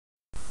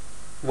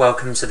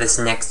Welcome to this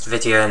next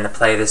video in the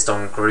playlist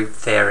on group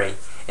theory.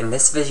 In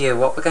this video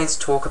what we're going to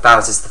talk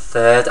about is the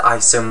third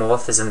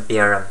isomorphism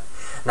theorem.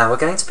 Now we're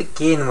going to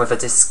begin with a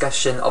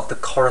discussion of the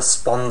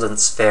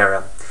correspondence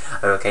theorem.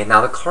 Okay,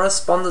 now the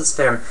correspondence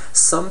theorem,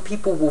 some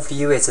people will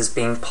view it as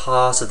being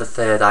part of the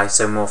third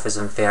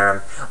isomorphism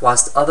theorem,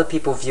 whilst other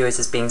people view it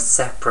as being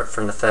separate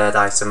from the third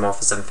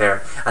isomorphism theorem,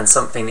 and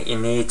something that you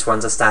need to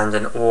understand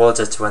in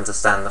order to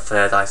understand the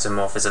third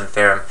isomorphism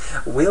theorem.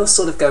 We'll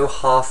sort of go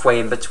halfway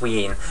in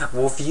between.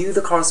 We'll view the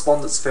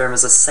correspondence theorem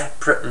as a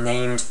separate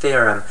named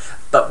theorem,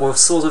 but we'll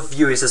sort of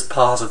view it as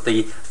part of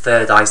the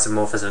third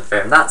isomorphism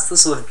theorem. That's the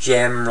sort of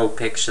general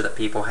picture that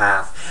people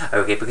have,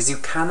 okay, because you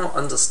cannot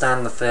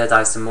understand the third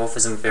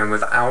isomorphism theorem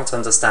without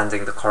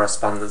understanding the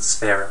correspondence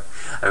theorem,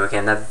 okay,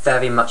 and they're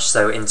very much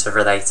so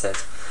interrelated.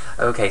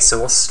 Okay, so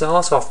we'll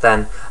start off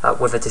then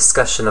with a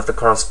discussion of the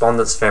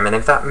correspondence theorem, and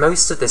in fact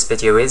most of this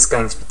video is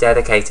going to be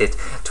dedicated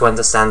to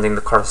understanding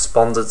the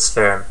correspondence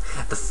theorem.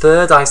 The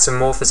third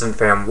isomorphism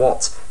theorem,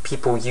 what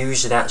people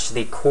usually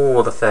actually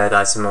call the third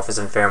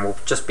isomorphism theorem, will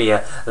just be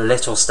a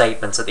little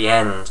statement at the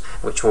end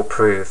which will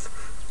prove.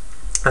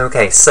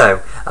 Okay,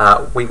 so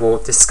we will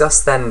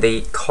discuss then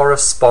the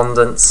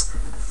correspondence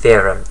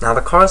theorem. Now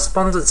the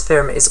correspondence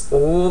theorem is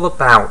all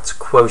about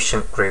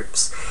quotient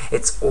groups.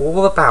 It's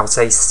all about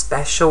a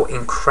special,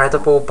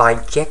 incredible,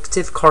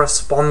 bijective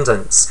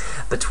correspondence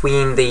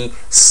between the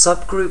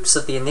subgroups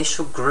of the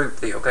initial group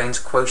that you're going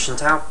to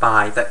quotient out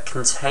by that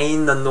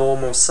contain the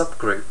normal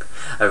subgroup,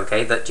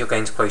 okay, that you're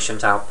going to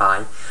quotient out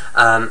by,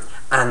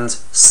 and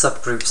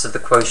subgroups of the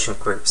quotient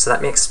group. So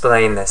let me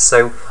explain this.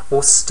 So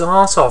we'll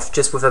start off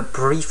just with a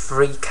brief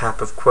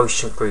recap of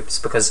quotient groups,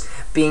 because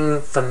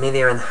being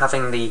familiar and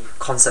having the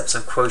concepts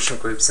of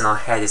quotient groups in our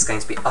head is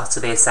going to be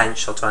utterly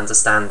essential to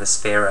understand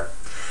this theorem.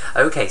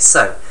 Okay,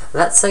 so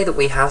let's say that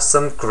we have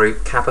some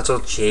group, capital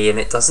G, and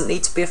it doesn't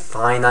need to be a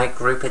finite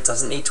group, it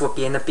doesn't need to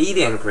be an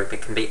abelian group,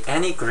 it can be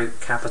any group,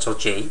 capital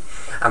G,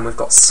 and we've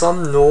got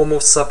some normal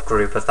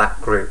subgroup of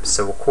that group,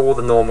 so we'll call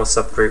the normal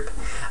subgroup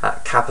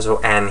capital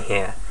N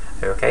here.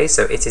 Okay,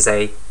 so it is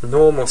a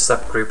normal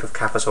subgroup of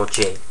capital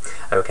G.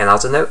 Okay, and I'll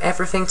denote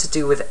everything to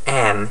do with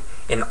N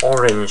in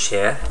orange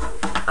here,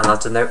 and I'll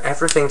denote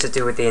everything to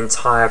do with the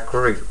entire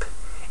group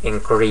in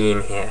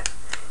green here.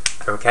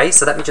 Okay,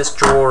 so let me just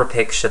draw a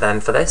picture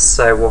then for this.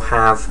 So we'll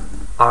have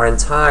our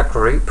entire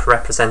group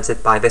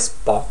represented by this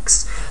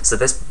box. So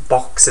this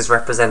box is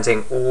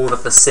representing all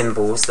of the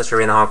symbols that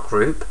are in our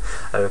group.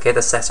 Okay,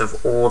 the set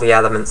of all the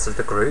elements of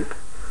the group,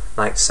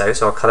 like so.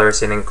 So I'll colour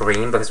it in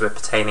green because we're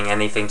pertaining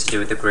anything to do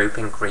with the group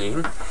in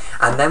green.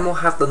 And then we'll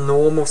have the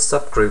normal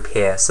subgroup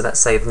here. So let's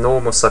say the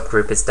normal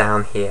subgroup is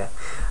down here,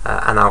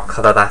 and I'll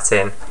colour that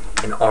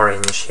in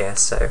orange here.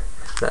 So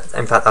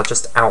in fact, I'll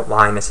just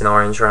outline it in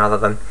orange rather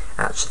than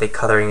actually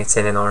colouring it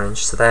in orange.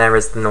 So there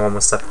is the normal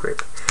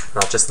subgroup.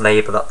 And I'll just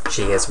label up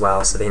G as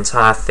well. So the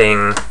entire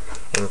thing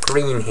in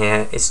green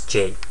here is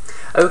G.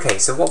 Okay,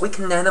 so what we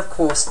can then of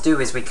course do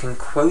is we can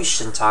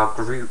quotient our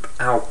group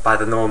out by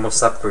the normal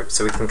subgroup.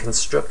 So we can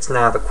construct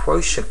now the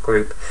quotient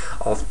group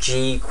of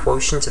G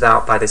quotiented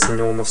out by this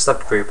normal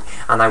subgroup,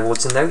 and I will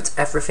denote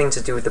everything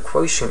to do with the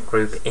quotient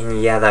group in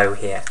yellow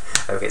here.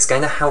 Okay, it's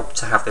going to help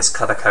to have this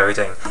colour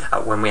coding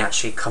when we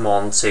actually come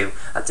on to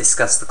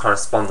discuss the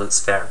correspondence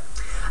theorem.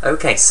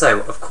 Okay,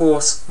 so of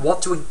course,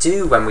 what do we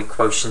do when we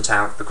quotient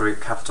out the group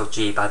capital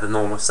G by the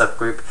normal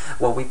subgroup?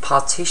 Well, we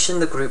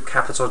partition the group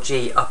capital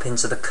G up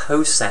into the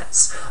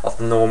cosets of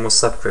the normal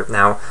subgroup.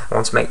 Now, I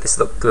want to make this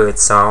look good,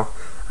 so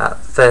I'll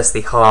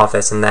firstly halve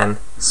it and then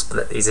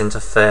split these into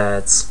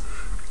thirds.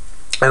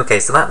 Okay,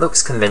 so that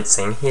looks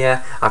convincing.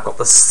 Here I've got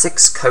the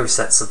 6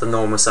 cosets of the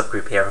normal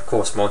subgroup here. Of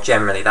course, more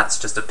generally, that's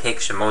just a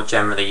picture. More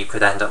generally, you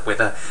could end up with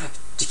a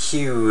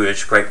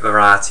huge, great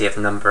variety of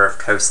number of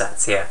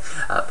cosets here,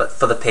 but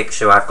for the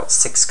picture I've got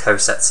 6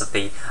 cosets of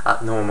the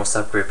normal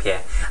subgroup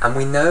here, and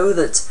we know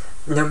that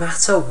no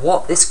matter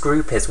what this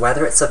group is,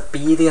 whether it's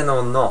abelian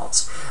or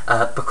not,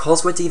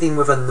 because we're dealing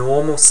with a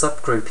normal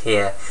subgroup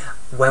here,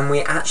 when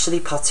we actually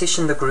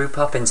partition the group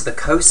up into the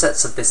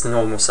cosets of this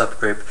normal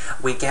subgroup,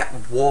 we get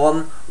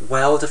one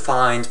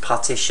well-defined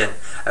partition.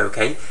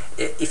 Okay,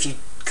 if you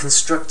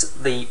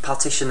construct the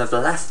partition of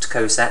the left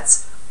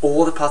cosets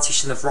or the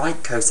partition of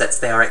right cosets,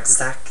 they are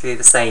exactly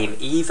the same,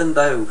 even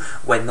though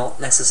we're not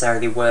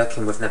necessarily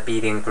working with an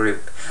abelian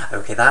group.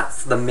 Okay,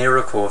 that's the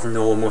miracle of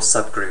normal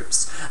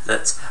subgroups,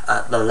 that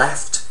the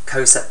left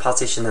coset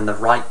partition and the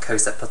right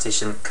coset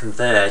partition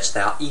converge,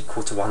 they are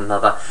equal to one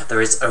another. There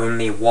is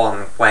only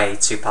one way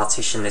to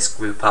partition this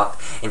group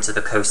up into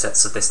the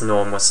cosets of this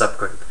normal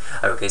subgroup.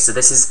 Okay, so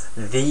this is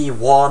the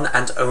one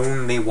and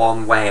only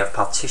one way of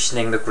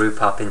partitioning the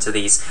group up into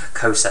these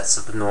cosets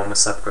of the normal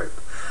subgroup.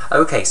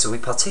 Okay, so we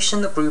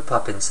partition the group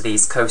up into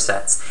these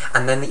cosets,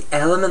 and then the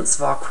elements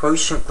of our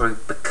quotient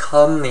group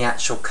become the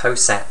actual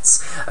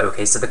cosets.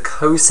 Okay, so the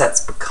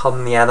cosets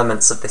become the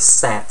elements of this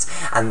set,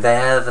 and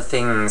they're the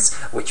things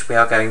which we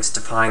are going to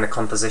define a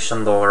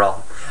composition law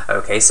on.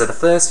 Okay, so the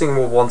first thing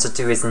we'll want to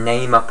do is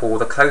name up all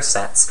the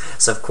cosets.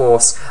 So of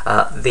course,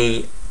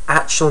 the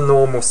actual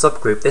normal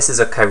subgroup, this is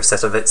a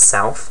coset of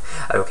itself,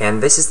 okay,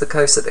 and this is the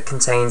coset that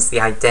contains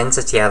the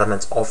identity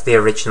element of the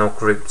original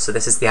group. So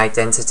this is the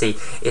identity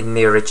in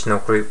the original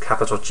group,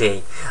 capital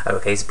G.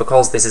 Okay, so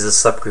because this is a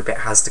subgroup, it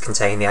has to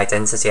contain the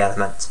identity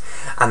element.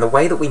 And the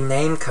way that we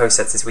name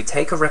cosets is we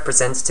take a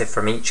representative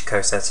from each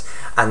coset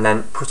and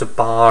then put a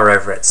bar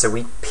over it. So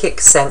we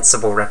pick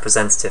sensible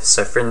representatives.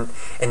 So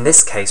in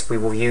this case, we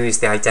will use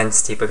the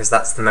identity because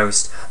that's the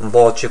most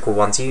logical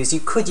one to use. You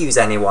could use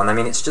any one, I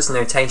mean it's just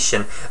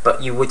notation,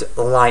 but you would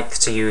like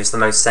to use the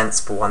most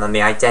sensible one, and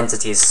the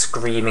identity is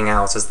screaming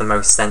out as the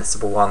most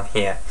sensible one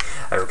here.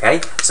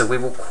 Okay, so we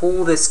will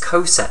call this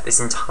coset, this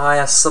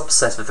entire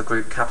subset of the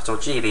group capital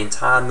G, the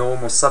entire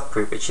normal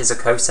subgroup, which is a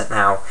coset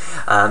now,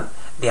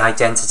 the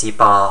identity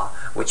bar,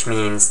 which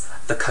means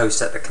the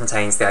coset that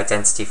contains the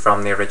identity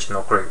from the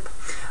original group.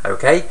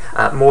 Okay,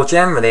 more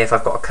generally, if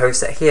I've got a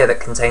coset here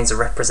that contains a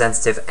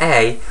representative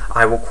A,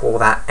 I will call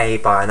that A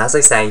bar. And as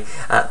I say,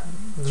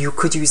 you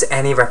could use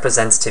any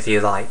representative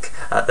you like.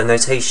 The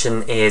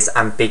notation is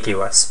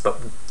ambiguous, but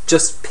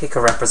just pick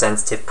a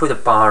representative, put a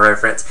bar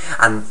over it,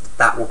 and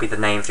that will be the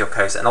name of your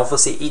coset. And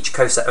obviously each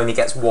coset only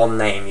gets one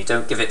name, you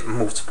don't give it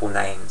multiple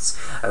names.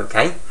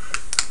 Okay?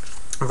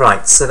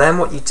 Right, so then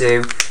what you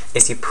do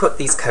is you put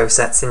these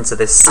cosets into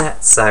this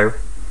set. So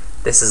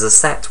this is a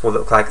set will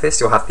look like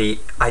this. You'll have the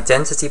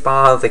identity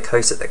bar, the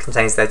coset that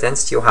contains the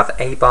identity, you'll have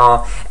A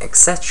bar,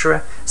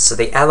 etc. So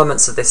the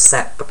elements of this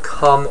set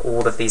become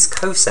all of these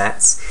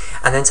cosets.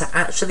 And then to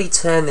actually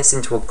turn this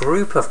into a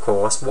group, of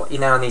course, what you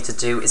now need to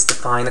do is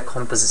define a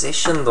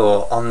composition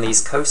law on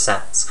these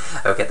cosets.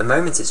 Okay, at the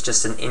moment it's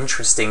just an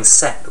interesting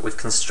set that we've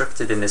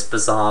constructed in this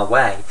bizarre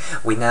way.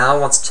 We now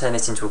want to turn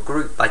it into a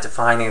group by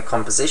defining a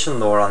composition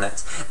law on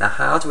it. Now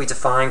how do we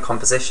define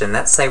composition?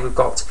 Let's say we've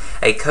got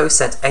a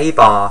coset A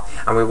bar,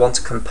 and we want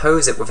to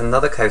compose it with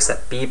another coset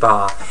B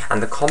bar,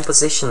 and the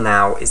composition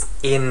now is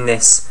in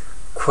this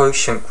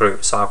quotient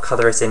group, so I'll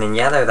colour it in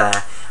yellow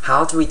there.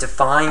 How do we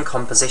define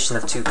composition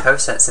of two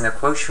cosets in a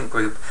quotient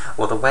group?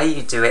 Well, the way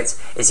you do it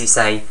is you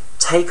say,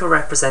 take a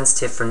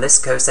representative from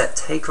this coset,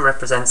 take a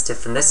representative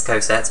from this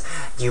coset.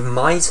 You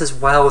might as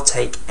well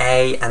take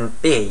A and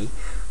B,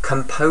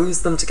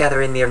 compose them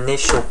together in the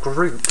initial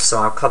group, so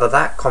I'll colour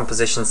that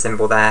composition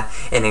symbol there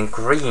in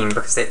green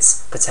because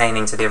it's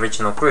pertaining to the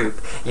original group.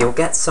 You'll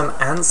get some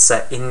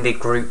answer in the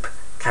group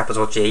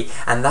capital G,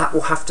 and that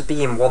will have to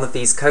be in one of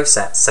these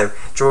cosets. So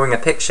drawing a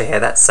picture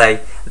here, let's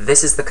say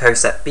this is the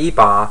coset B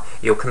bar,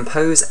 you'll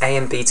compose A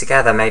and B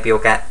together, maybe you'll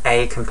get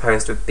A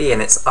composed with B,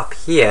 and it's up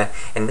here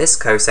in this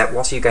coset.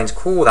 What are you going to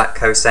call that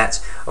coset?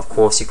 Of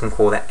course you can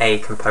call it A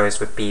composed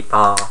with B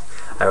bar.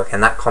 Okay,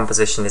 and that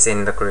composition is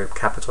in the group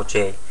capital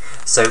G.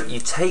 So you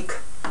take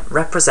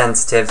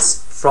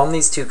representatives from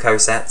these two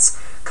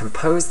cosets,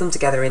 compose them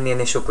together in the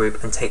initial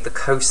group, and take the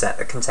coset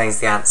that contains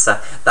the answer.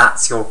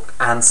 That's your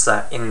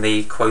answer in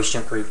the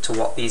quotient group to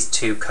what these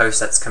two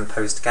cosets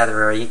composed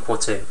together are equal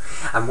to.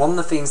 And one of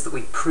the things that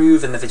we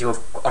prove in the video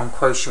on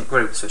quotient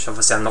groups, which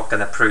obviously I'm not going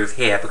to prove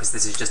here because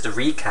this is just a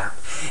recap,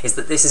 is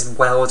that this is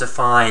well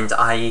defined,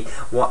 i.e.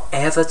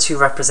 whatever two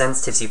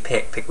representatives you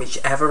pick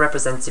whichever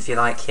representative you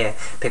like here,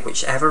 pick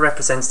whichever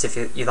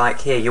representative you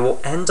like here, you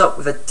will end up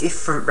with a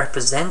different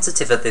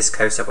representative of this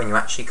coset when you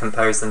actually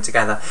compose them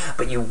together,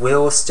 but you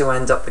will still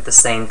end up with the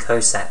same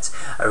coset.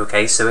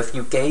 Okay, so if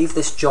you gave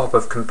this job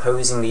of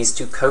composing these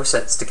two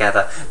cosets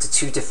together to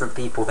two different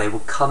people, they will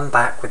come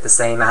back with the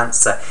same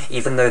answer,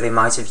 even though they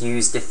might have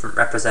used different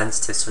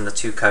representatives from the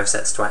two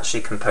cosets to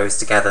actually compose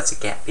together to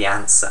get the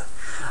answer.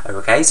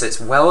 Okay, so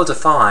it's well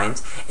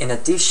defined. In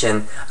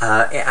addition,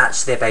 it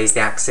actually obeys the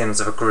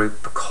axioms of a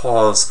group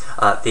because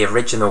the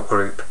original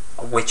group,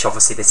 which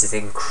obviously this is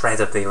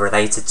incredibly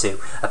related to,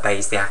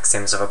 obeys the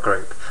axioms of a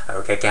group.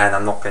 Okay, again,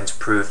 I'm not going to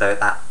prove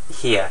that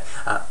here,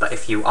 but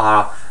if you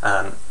are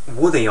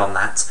woolly on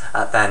that,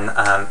 then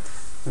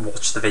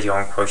watch the video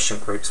on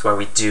quotient groups where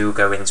we do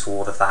go into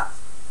all of that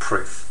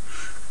proof.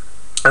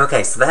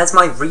 Okay, so there's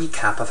my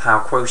recap of how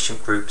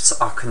quotient groups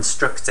are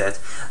constructed.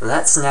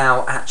 Let's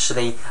now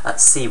actually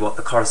see what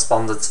the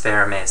correspondence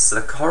theorem is. So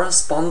the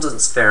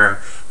correspondence theorem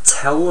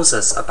tells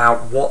us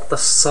about what the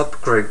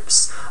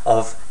subgroups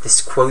of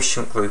this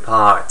quotient group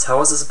are. It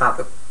tells us about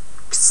the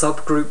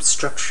subgroup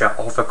structure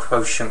of a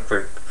quotient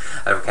group.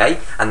 Okay,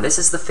 and this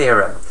is the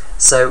theorem.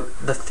 So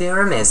the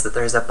theorem is that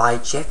there is a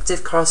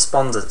bijective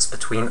correspondence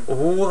between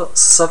all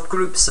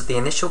subgroups of the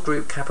initial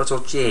group capital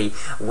G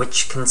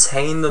which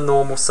contain the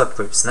normal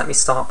subgroups. And let me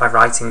start by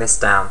writing this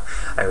down.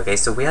 Okay,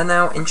 so we are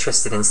now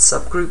interested in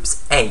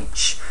subgroups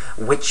H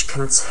which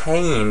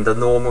contain the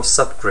normal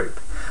subgroup.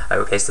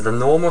 Okay, so the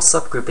normal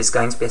subgroup is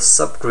going to be a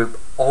subgroup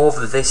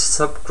of this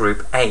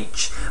subgroup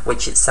H,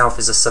 which itself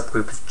is a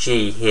subgroup of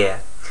G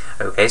here.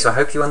 Okay, so I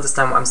hope you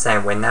understand what I'm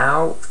saying. We're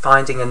now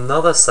finding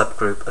another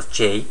subgroup of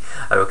G,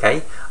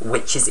 okay,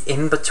 which is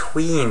in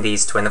between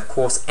these two, and of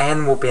course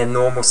N will be a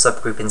normal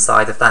subgroup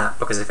inside of that,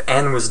 because if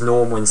N was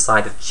normal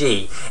inside of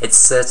G, it's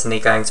certainly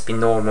going to be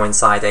normal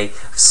inside a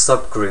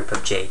subgroup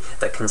of G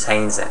that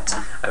contains it.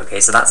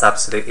 Okay, so that's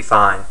absolutely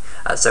fine.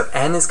 So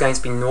n is going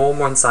to be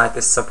normal inside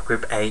this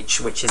subgroup H,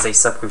 which is a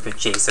subgroup of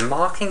G. So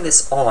marking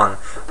this on,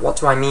 what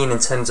do I mean in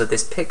terms of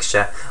this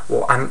picture?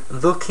 Well, I'm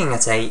looking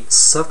at a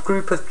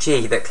subgroup of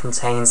G that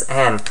contains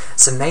n.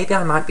 So maybe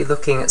I might be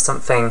looking at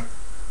something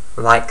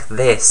like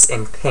this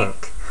in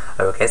pink.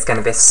 Okay, it's going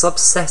to be a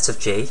subset of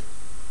G,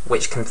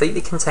 which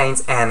completely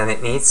contains n, and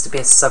it needs to be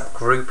a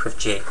subgroup of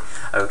G.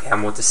 Okay,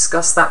 and we'll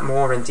discuss that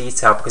more in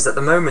detail, because at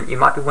the moment you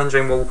might be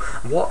wondering, well,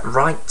 what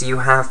right do you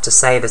have to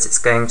say that it's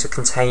going to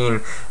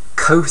contain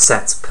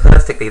cosets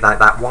perfectly like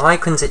that? Why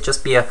couldn't it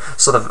just be a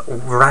sort of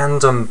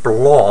random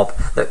blob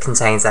that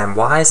contains n?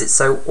 Why is it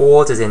so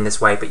ordered in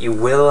this way? But you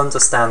will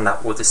understand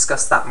that. We'll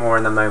discuss that more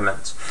in a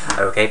moment.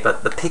 Okay,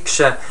 but the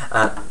picture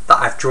that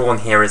I've drawn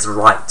here is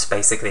right,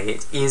 basically.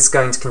 It is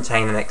going to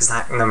contain an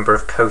exact number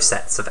of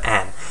cosets of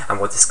n, and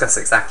we'll discuss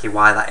exactly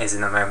why that is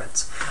in a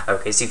moment.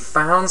 Okay, so you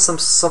found some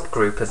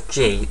subgroup of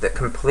G that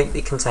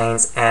completely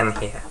contains n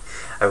here.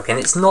 Okay,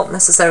 and it's not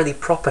necessarily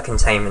proper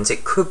containment.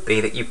 It could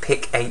be that you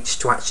pick H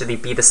to actually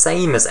be the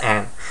same as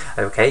n.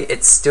 Okay,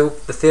 it's still,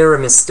 the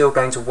theorem is still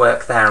going to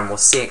work there, and we'll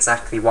see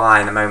exactly why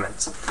in a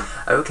moment.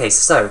 Okay,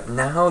 so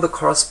now the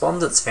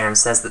correspondence theorem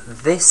says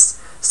that this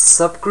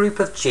subgroup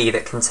of G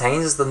that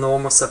contains the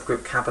normal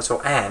subgroup capital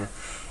N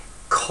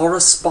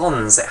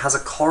corresponds, it has a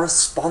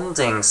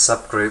corresponding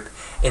subgroup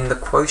in the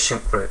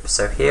quotient group.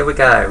 So here we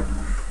go.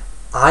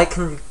 I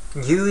can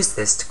use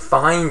this to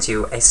find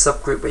you a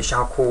subgroup which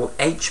I'll call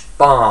H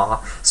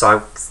bar, so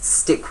I'll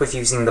stick with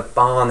using the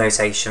bar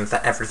notation for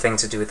everything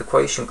to do with the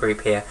quotient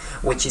group here,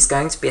 which is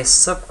going to be a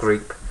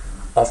subgroup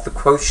of the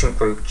quotient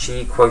group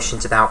G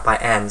quotiented out by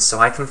n. So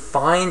I can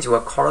find you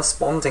a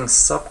corresponding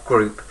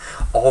subgroup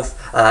of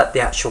the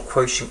actual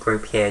quotient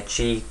group here,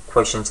 G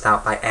quotiented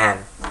out by n.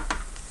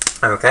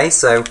 Okay,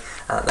 so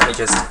let me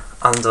just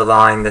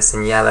underline this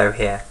in yellow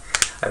here.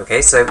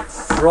 Okay, so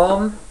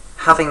from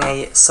having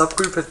a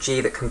subgroup of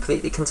G that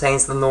completely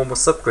contains the normal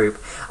subgroup,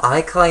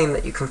 I claim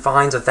that you can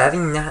find a very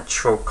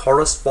natural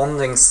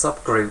corresponding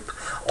subgroup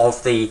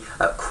of the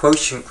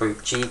quotient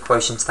group G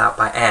quotiented out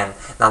by n.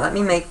 Now let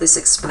me make this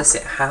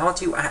explicit. How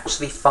do you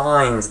actually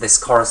find this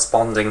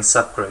corresponding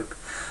subgroup?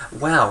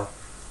 Well,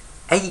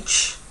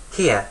 H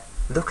here,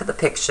 look at the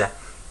picture.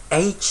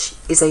 H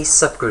is a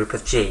subgroup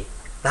of G.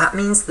 That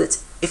means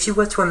that if you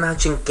were to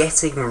imagine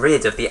getting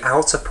rid of the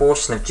outer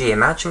portion of G,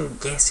 imagine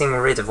getting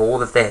rid of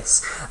all of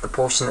this, the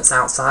portion that's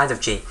outside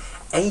of G.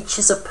 H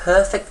is a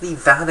perfectly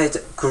valid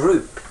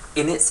group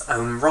in its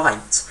own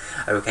right.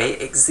 Okay,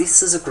 it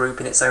exists as a group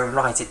in its own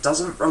right. It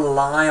doesn't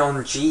rely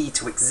on G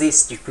to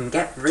exist. You can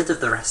get rid of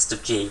the rest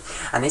of G.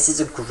 And this is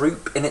a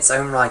group in its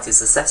own right.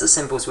 It's a set of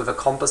symbols with a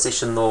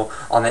composition law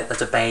on it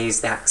that obeys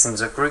the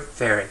axioms of group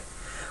theory.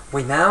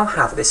 We now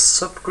have this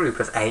subgroup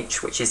of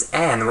H, which is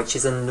n, which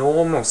is a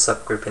normal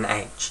subgroup in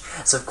H.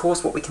 So of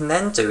course what we can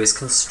then do is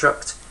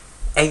construct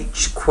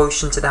H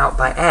quotiented out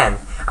by n.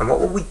 And what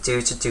will we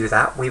do to do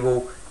that? We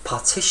will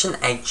partition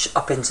H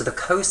up into the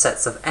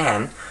cosets of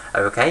n,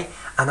 okay?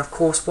 And of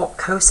course what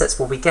cosets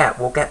will we get?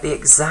 We'll get the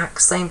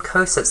exact same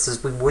cosets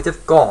as we would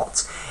have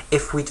got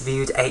if we'd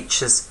viewed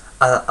H as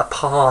a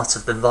part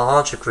of the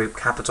larger group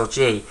capital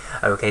G.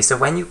 Okay, so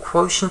when you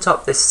quotient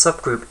up this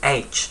subgroup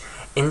H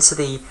into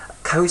the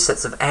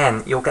cosets of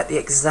n, you'll get the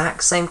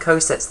exact same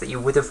cosets that you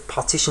would have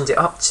partitioned it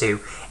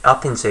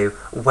up into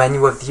when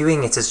you were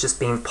viewing it as just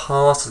being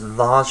part of the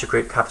larger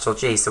group capital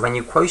G. So when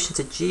you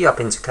quotiented G up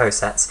into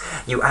cosets,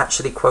 you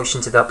actually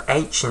quotiented up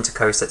H into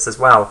cosets as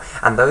well,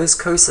 and those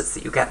cosets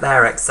that you get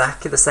there are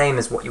exactly the same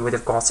as what you would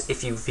have got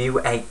if you view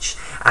H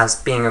as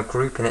being a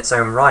group in its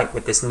own right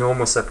with this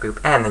normal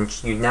subgroup n,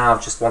 and you now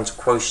just want to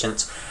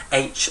quotient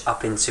H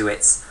up into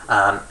its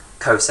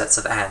cosets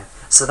of n.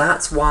 So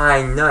that's why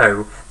I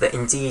know that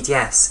indeed,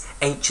 yes,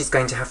 H is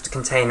going to have to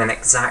contain an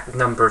exact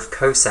number of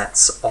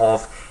cosets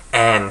of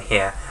n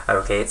here.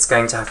 Okay, it's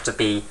going to have to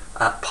be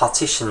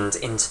partitioned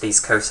into these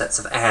cosets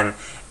of n,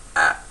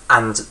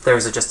 and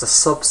those are just a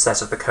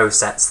subset of the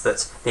cosets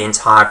that the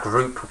entire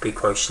group will be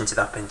quotiented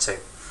up into.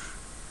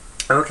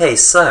 Okay,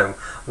 so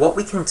what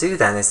we can do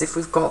then is if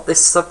we've got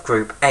this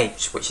subgroup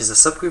H, which is a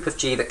subgroup of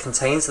G that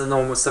contains the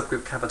normal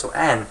subgroup capital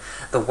N,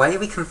 the way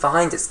we can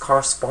find its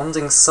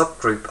corresponding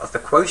subgroup of the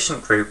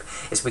quotient group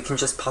is we can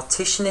just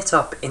partition it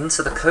up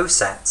into the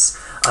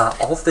cosets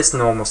of this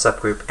normal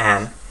subgroup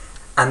N,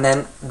 and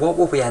then what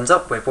will we end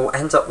up with? We'll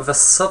end up with a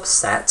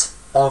subset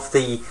of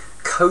the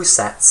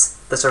cosets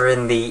that are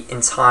in the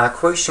entire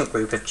quotient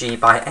group of G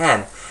by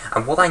N.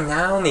 And what I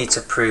now need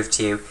to prove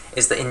to you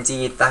is that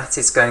indeed that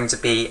is going to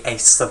be a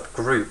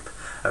subgroup.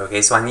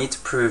 Okay, so I need to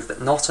prove that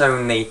not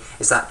only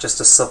is that just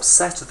a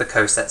subset of the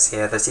cosets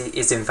here, that it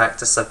is in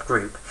fact a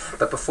subgroup.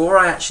 But before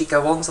I actually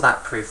go on to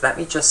that proof, let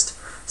me just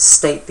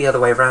state the other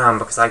way around,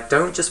 because I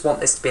don't just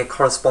want this to be a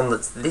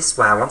correspondence this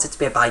way, I want it to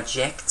be a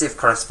bijective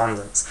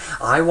correspondence.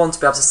 I want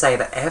to be able to say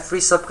that every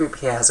subgroup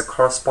here has a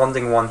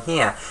corresponding one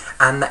here,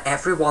 and that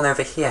every one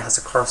over here has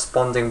a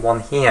corresponding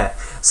one here.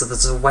 So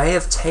there's a way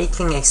of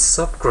taking a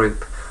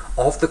subgroup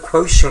of the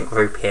quotient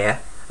group here,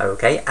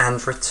 okay,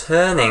 and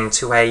returning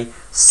to a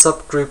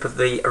subgroup of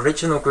the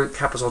original group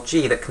capital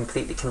G that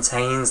completely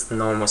contains the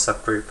normal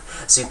subgroup.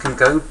 So you can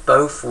go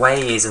both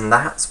ways, and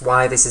that's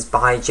why this is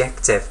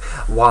bijective,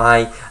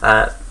 why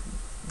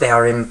they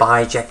are in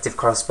bijective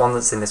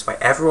correspondence in this way.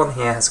 Everyone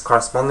here has a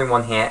corresponding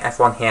one here,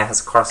 everyone here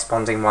has a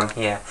corresponding one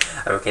here.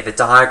 Okay, the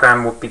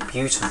diagram would be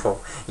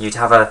beautiful. You'd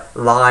have a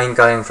line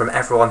going from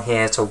everyone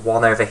here to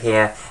one over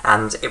here,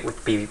 and it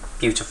would be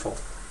beautiful.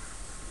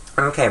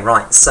 Okay,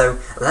 right, so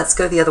let's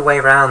go the other way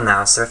around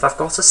now. So if I've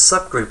got a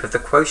subgroup of the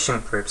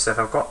quotient group, so if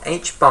I've got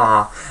H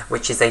bar,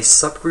 which is a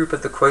subgroup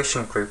of the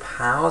quotient group,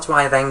 how do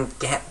I then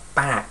get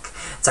back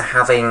to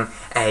having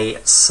a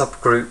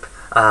subgroup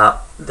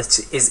that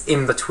is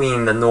in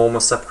between the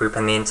normal subgroup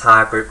and the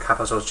entire group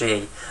capital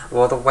G?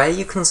 Well, the way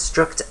you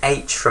construct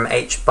H from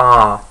H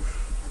bar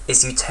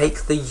is you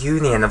take the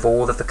union of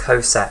all of the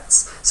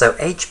cosets. So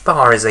H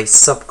bar is a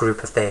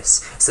subgroup of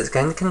this, so it's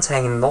going to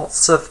contain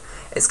lots of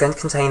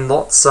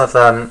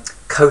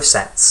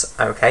cosets,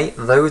 okay?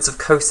 Loads of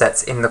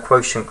cosets in the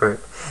quotient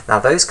group. Now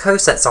those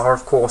cosets are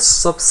of course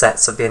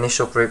subsets of the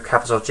initial group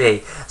capital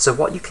G. So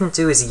what you can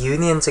do is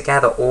union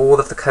together all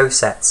of the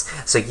cosets.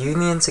 So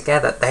union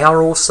together, they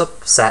are all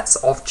subsets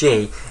of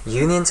G.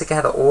 Union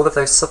together all of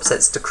those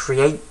subsets to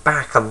create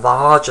back a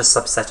larger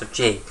subset of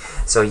G.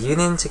 So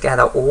union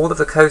together all of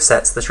the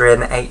cosets that are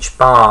in H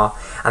bar,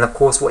 and of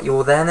course what you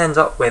will then end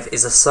up with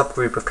is a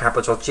subgroup of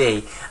capital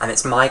G, and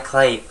it's my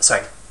claim,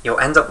 you'll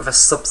end up with a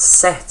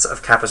subset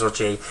of capital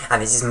G,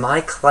 and it is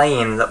my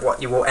claim that what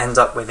you will end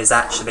up with is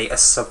actually a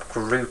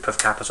subgroup of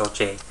capital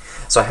G.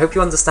 So I hope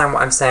you understand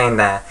what I'm saying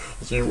there.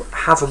 You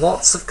have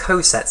lots of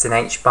cosets in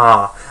H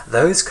bar.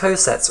 Those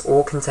cosets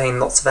all contain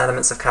lots of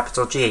elements of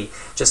capital G.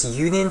 Just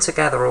union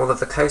together all of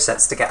the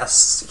cosets to get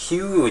a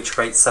huge,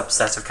 great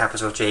subset of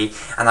capital G,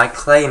 and I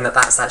claim that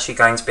that's actually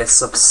going to be a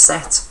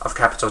subset of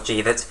capital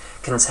G that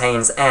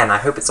contains n. I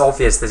hope it's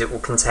obvious that it will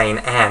contain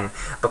n,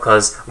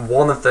 because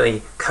one of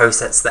the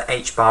cosets that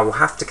H bar will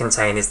have to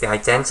contain is the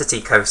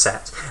identity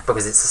coset,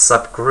 because it's a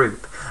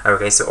subgroup.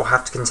 Okay, so it will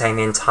have to contain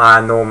the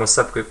entire normal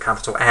subgroup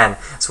capital N.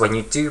 So when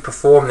you do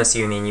perform this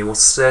union, you will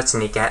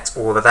certainly get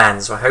all of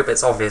n. So I hope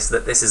it's obvious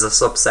that this is a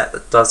subset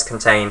that does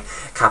contain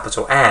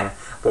capital N.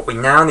 What we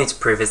now need to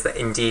prove is that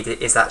indeed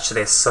it is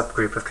actually a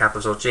subgroup of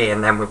capital G,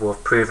 and then we will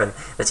have proven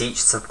that each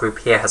subgroup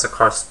here has a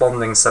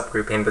corresponding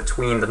subgroup in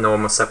between the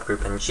normal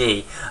subgroup and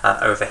G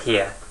over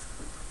here.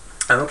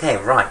 Okay,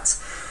 right.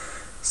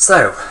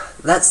 So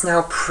let's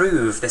now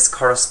prove this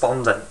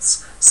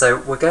correspondence.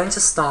 So we're going to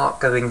start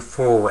going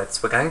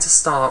forwards. We're going to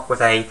start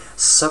with a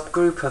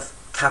subgroup of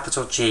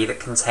capital G that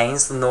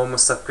contains the normal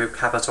subgroup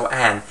capital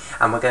N,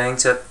 and we're going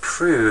to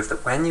prove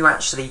that when you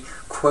actually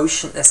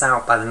quotient this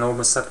out by the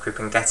normal subgroup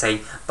and get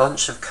a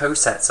bunch of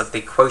cosets of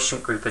the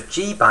quotient group of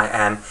G by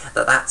N,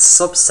 that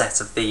subset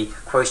of the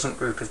quotient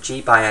group of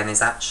G by N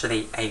is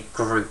actually a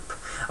group,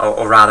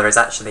 or rather is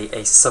actually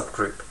a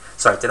subgroup.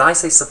 Sorry, did I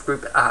say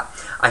subgroup?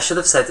 I should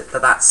have said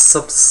that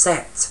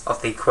subset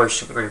of the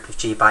quotient group of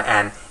G by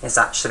N is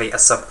actually a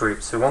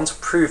subgroup. So we want to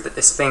prove that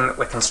this thing that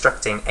we're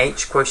constructing,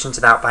 H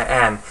quotiented out by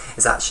N,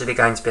 is actually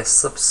going to be a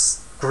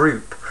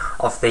subgroup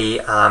of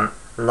the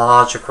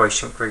larger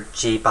quotient group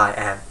G by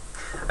N.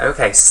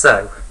 Okay,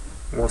 so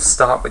we'll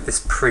start with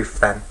this proof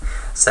then.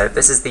 So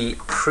this is the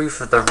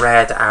proof of the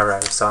red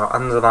arrow, so I'll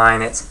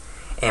underline it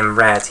in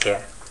red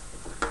here.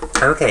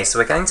 Okay, so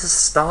we're going to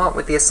start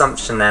with the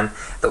assumption then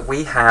that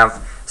we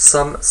have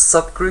some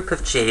subgroup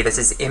of G that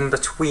is in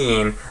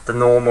between the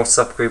normal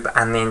subgroup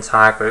and the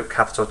entire group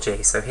capital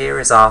G. So here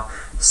is our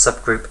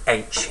subgroup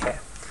H here.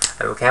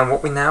 Okay, and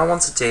what we now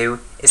want to do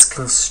is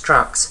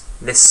construct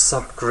this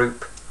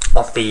subgroup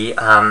of the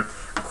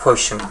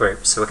quotient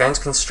group. So we're going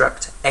to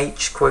construct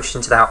H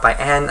quotiented out by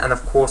N, and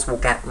of course we'll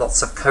get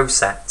lots of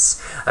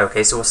cosets.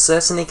 Okay, so we'll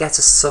certainly get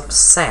a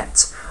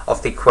subset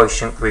of the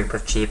quotient group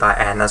of G by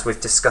N, as we've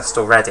discussed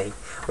already.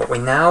 What we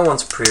now want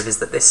to prove is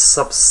that this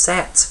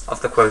subset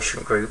of the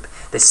quotient group,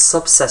 this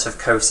subset of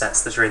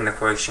cosets that are in the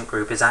quotient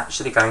group, is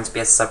actually going to be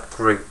a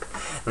subgroup.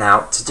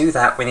 Now, to do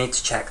that, we need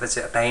to check that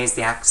it obeys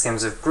the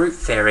axioms of group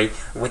theory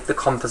with the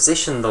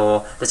composition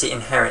law that it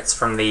inherits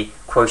from the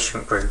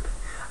quotient group.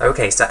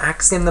 Okay, so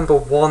axiom number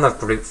 1 of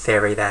group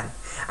theory then.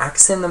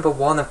 Axiom number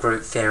 1 of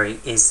group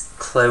theory is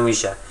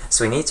closure.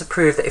 So we need to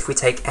prove that if we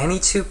take any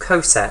two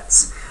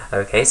cosets,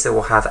 okay, so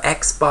we'll have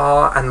X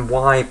bar and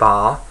Y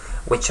bar,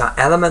 which are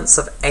elements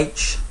of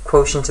H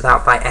quotiented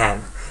out by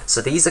N.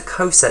 So these are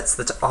cosets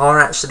that are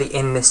actually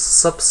in this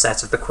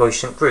subset of the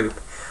quotient group.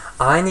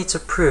 I need to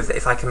prove that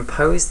if I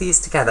compose these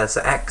together,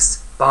 so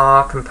X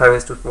bar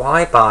composed with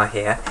Y bar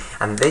here,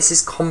 and this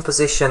is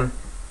composition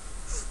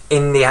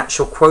in the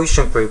actual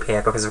quotient group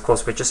here, because of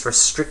course we're just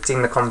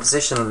restricting the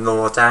composition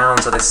law down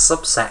to this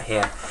subset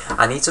here.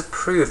 I need to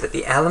prove that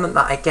the element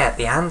that I get,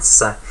 the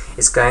answer,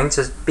 is going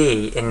to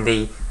be in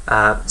the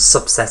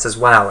subset as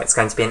well. It's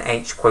going to be an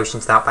H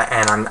quotiented out by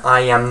N, and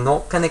I am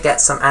not going to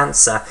get some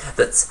answer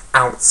that's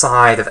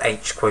outside of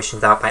H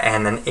quotiented out by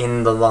N and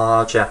in the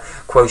larger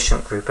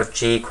quotient group of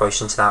G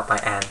quotiented out by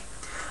N.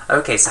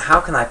 Okay, so how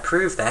can I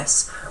prove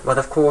this? Well,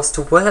 of course,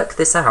 to work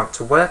this out,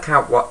 to work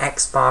out what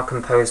x bar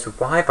composed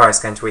with y bar is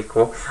going to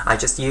equal, I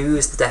just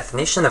use the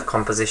definition of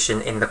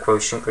composition in the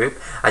quotient group.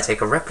 I take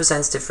a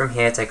representative from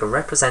here, take a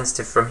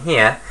representative from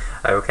here.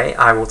 Okay,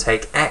 I will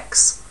take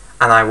x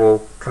and I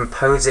will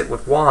compose it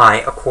with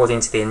y according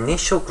to the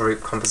initial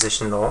group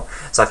composition law.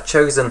 So I've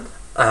chosen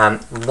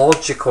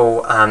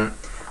logical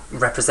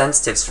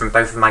representatives from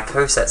both of my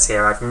cosets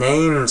here. I've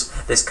named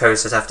this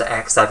coset after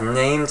x, I've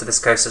named this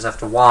coset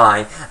after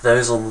y.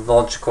 Those are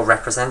logical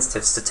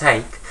representatives to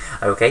take.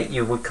 Okay,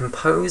 you would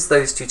compose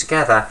those two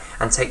together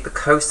and take the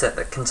coset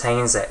that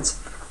contains it.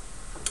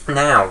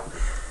 Now,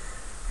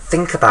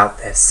 think about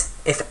this.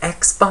 If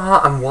x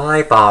bar and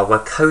y bar were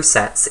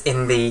cosets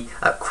in the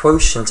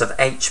quotient of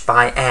h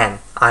by n,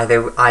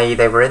 i.e.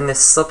 they were in this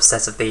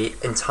subset of the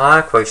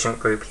entire quotient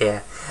group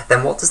here,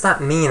 then what does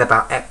that mean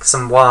about x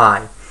and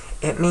y?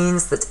 It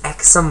means that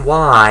x and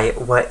y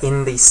were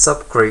in the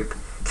subgroup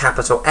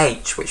capital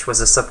H, which was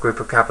a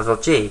subgroup of capital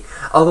G.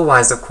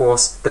 Otherwise, of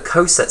course, the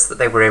cosets that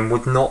they were in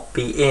would not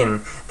be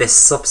in this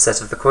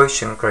subset of the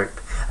quotient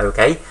group.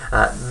 Okay,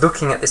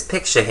 looking at this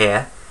picture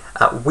here,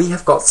 we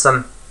have got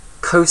some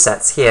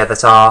cosets here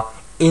that are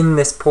in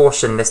this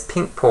portion, this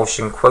pink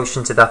portion,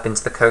 quotiented up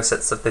into the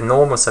cosets of the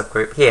normal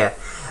subgroup here.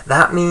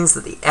 That means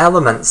that the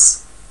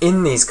elements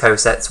in these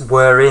cosets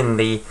were in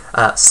the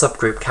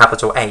subgroup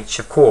capital H.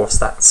 Of course,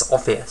 that's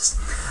obvious.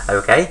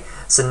 Okay,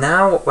 so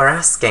now what we're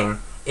asking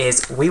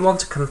is we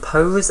want to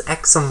compose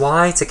x and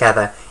y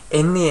together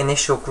in the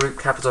initial group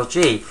capital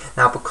G.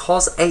 Now,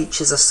 because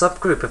H is a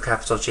subgroup of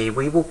capital G,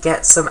 we will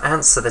get some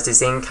answer that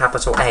is in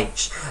capital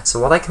H.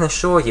 So what I can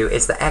assure you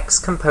is that x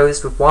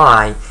composed with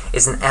y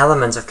is an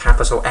element of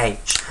capital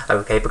H,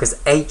 okay, because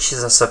H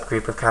is a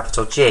subgroup of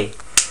capital G.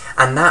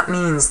 And that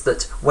means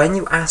that when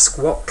you ask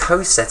what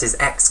coset is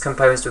x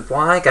composed with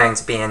y going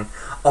to be in,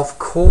 of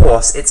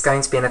course it's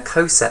going to be in a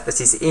coset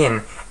that is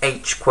in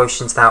H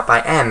quotiented out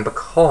by n,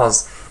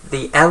 because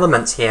the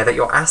element here that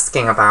you're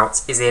asking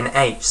about is in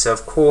H, so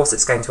of course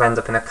it's going to end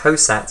up in a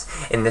coset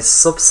in this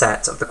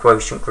subset of the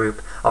quotient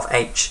group of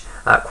H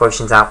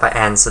quotient out by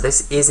n. So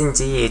this is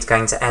indeed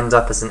going to end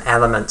up as an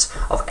element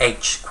of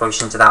H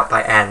quotiented out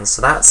by n.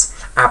 So that's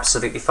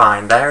absolutely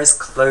fine. There is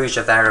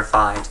closure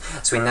verified.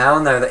 So we now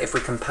know that if we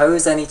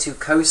compose any two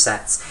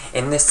cosets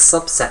in this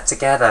subset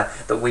together,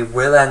 that we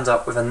will end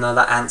up with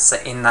another answer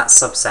in that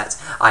subset,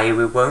 i.e.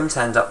 we won't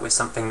end up with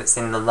something that's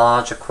in the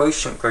larger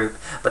quotient group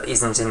but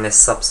isn't in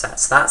this subset.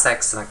 So that's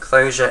excellent.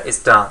 Closure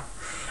is done.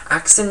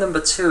 Axiom number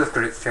 2 of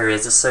group theory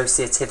is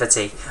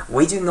associativity.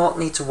 We do not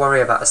need to worry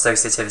about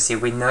associativity.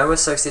 We know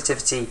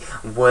associativity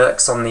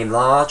works on the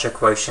larger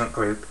quotient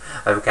group,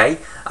 okay?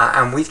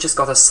 And we've just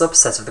got a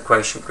subset of the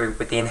quotient group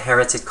with the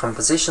inherited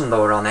composition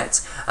law on it.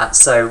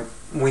 So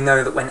we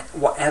know that when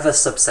whatever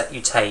subset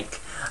you take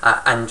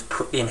and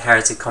put the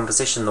inherited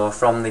composition law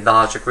from the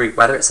larger group,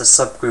 whether it's a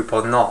subgroup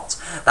or not,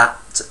 that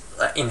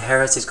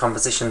inherited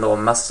composition law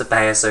must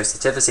obey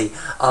associativity.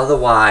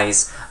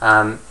 Otherwise,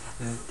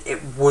 it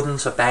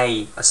wouldn't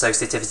obey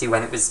associativity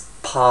when it was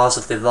part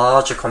of the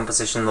larger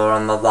composition law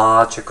on the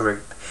larger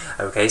group.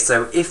 Okay,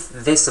 so if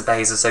this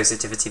obeys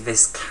associativity,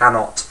 this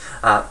cannot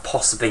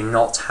possibly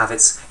not have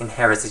its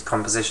inherited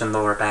composition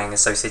law obeying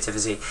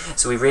associativity.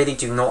 So we really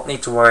do not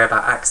need to worry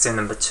about axiom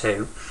number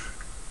 2.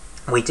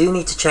 We do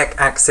need to check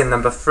axiom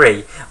number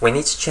 3. We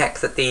need to check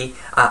that the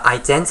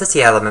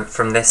identity element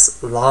from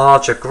this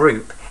larger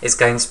group is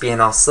going to be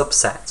in our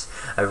subset.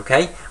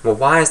 Okay, well,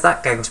 why is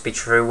that going to be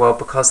true? Well,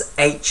 because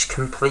H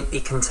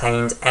completely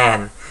contained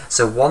n.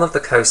 So one of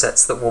the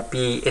cosets that will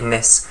be in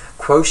this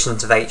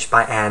quotient of H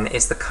by n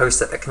is the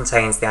coset that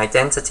contains the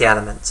identity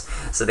element.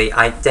 So the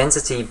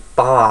identity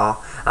bar,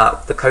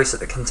 the coset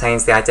that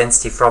contains the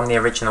identity from the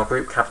original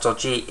group, capital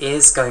G,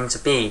 is going to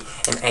be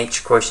in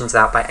H quotiented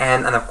out by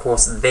n, and of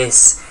course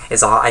this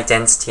is our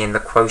identity in the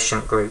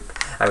quotient group.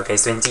 Okay,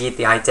 so indeed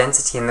the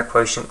identity in the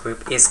quotient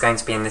group is going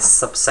to be in this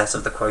subset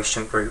of the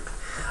quotient group.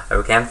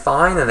 Okay, and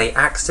finally,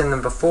 axiom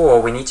number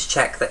 4, we need to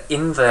check that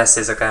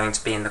inverses are going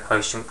to be in the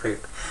quotient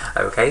group.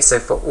 Okay, so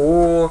for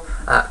all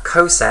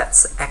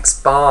cosets x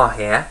bar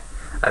here,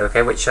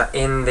 okay, which are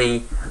in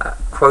the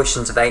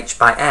quotient of h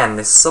by n,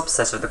 this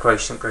subset of the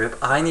quotient group,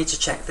 I need to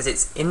check that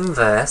its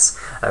inverse,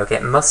 okay,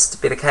 it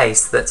must be the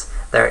case that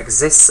there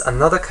exists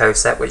another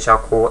coset which I'll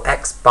call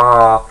x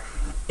bar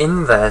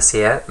inverse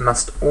here,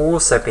 must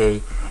also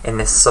be in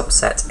this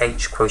subset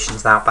h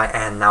quotiented out by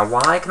n. Now,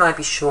 why can I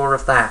be sure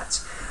of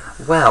that?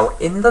 Well,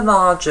 in the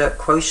larger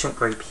quotient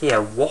group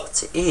here,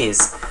 what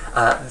is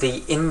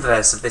the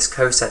inverse of this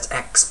coset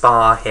x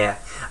bar here?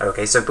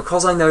 Okay, so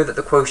because I know that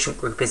the quotient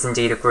group is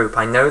indeed a group,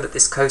 I know that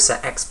this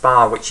coset x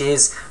bar, which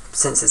is,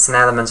 since it's an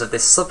element of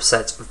this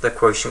subset of the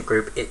quotient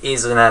group, it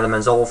is an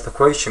element of the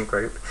quotient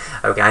group.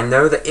 Okay, I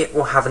know that it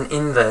will have an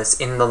inverse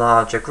in the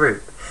larger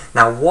group.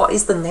 Now, what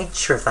is the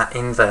nature of that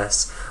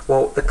inverse?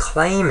 Well, the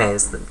claim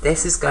is that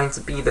this is going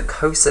to be the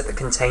coset that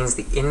contains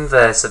the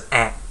inverse of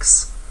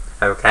x.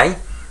 Okay?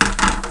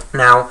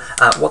 Now,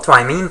 what do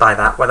I mean by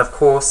that? Well, of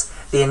course,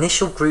 the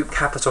initial group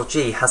capital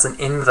G has an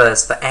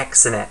inverse for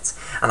x in it,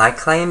 and I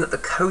claim that the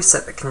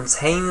coset that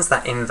contains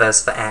that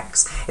inverse for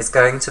x is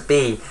going to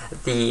be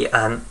the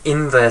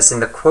inverse in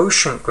the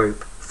quotient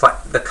group for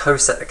the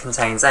coset that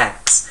contains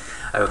x.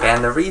 Okay,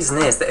 and the reason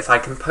is that if I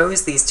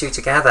compose these two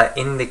together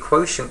in the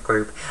quotient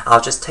group,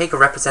 I'll just take a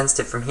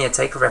representative from here,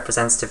 take a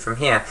representative from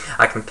here.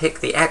 I can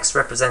pick the x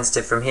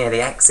representative from here,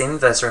 the x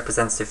inverse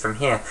representative from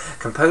here,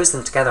 compose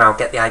them together, I'll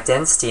get the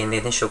identity in the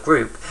initial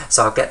group,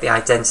 so I'll get the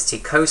identity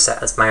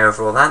coset as my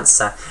overall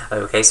answer.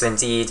 Okay, so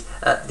indeed,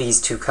 these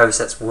two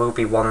cosets will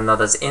be one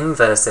another's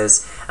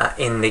inverses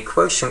in the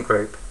quotient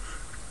group.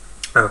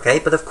 Okay,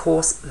 but of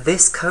course,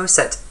 this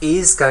coset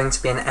is going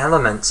to be an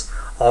element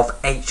of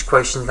h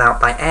quotiented out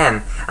by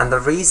n, and the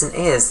reason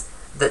is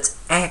that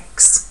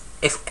x,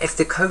 if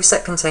the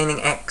coset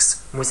containing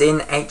x was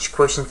in h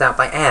quotiented out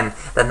by n,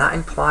 then that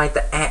implied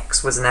that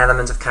x was an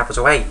element of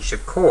capital H,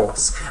 of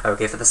course,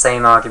 okay, for the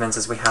same argument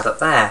as we had up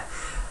there.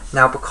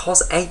 Now,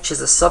 because h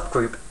is a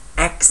subgroup,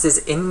 x's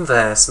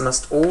inverse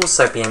must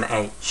also be an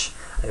h.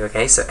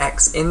 Okay, so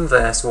x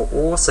inverse will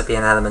also be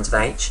an element of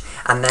h,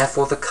 and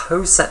therefore the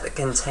coset that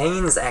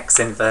contains x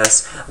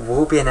inverse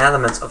will be an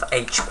element of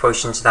h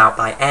quotiented out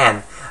by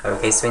n.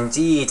 Okay, so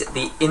indeed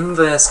the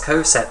inverse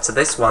coset to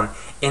this one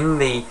in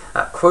the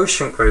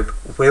quotient group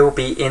will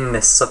be in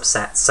this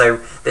subset. So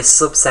this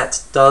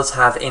subset does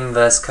have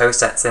inverse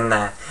cosets in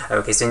there.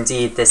 Okay, so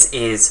indeed this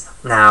is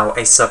now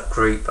a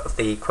subgroup of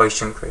the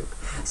quotient group.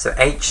 So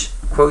h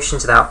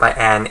quotiented out by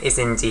n is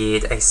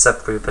indeed a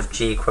subgroup of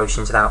g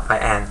quotiented out by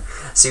n.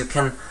 So you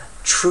can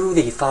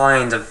truly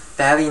find a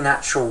very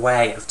natural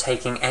way of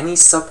taking any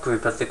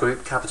subgroup of the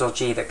group capital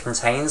G that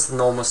contains the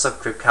normal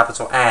subgroup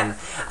capital N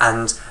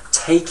and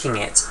taking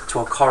it to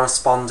a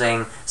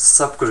corresponding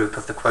subgroup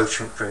of the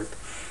quotient group.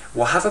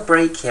 We'll have a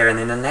break here, and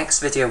in the next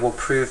video we'll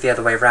prove the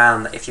other way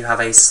around, that if you have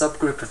a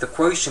subgroup of the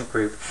quotient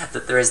group,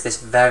 that there is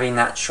this very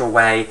natural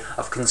way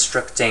of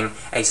constructing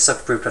a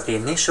subgroup of the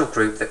initial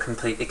group that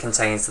completely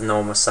contains the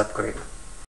normal subgroup.